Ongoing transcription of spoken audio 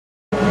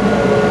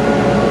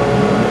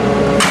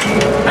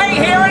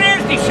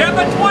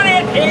December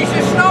 20th, here's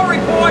your snow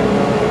report.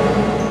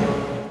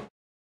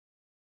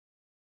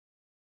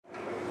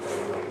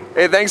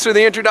 Hey, thanks for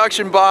the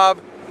introduction,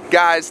 Bob.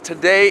 Guys,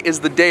 today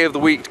is the day of the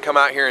week to come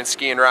out here and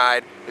ski and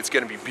ride. It's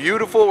gonna be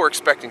beautiful. We're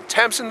expecting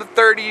temps in the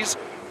 30s,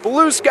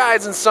 blue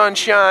skies and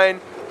sunshine.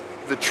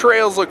 The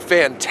trails look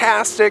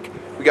fantastic.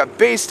 We got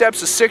base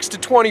steps of 6 to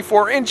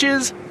 24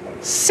 inches,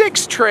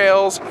 6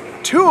 trails,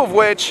 2 of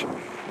which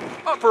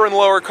upper and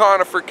lower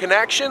conifer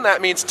connection. That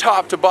means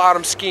top to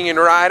bottom skiing and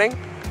riding.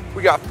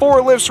 We got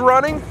 4 lifts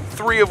running,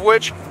 3 of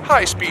which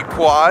high-speed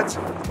quads.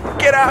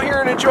 Get out here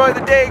and enjoy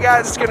the day,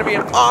 guys. It's gonna be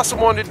an awesome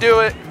one to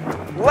do it.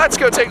 Let's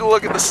go take a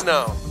look at the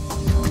snow.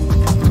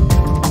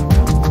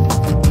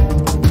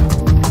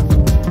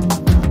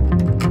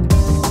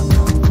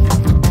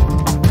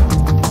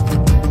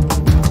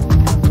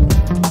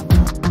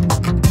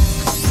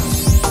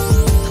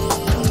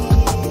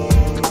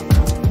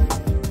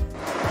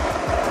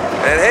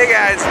 And hey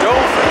guys,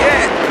 don't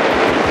forget,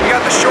 we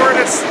got the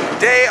shortest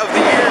day of the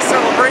year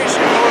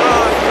celebration going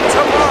on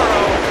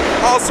tomorrow.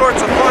 All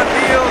sorts of fun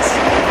deals,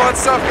 fun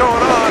stuff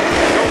going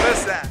on.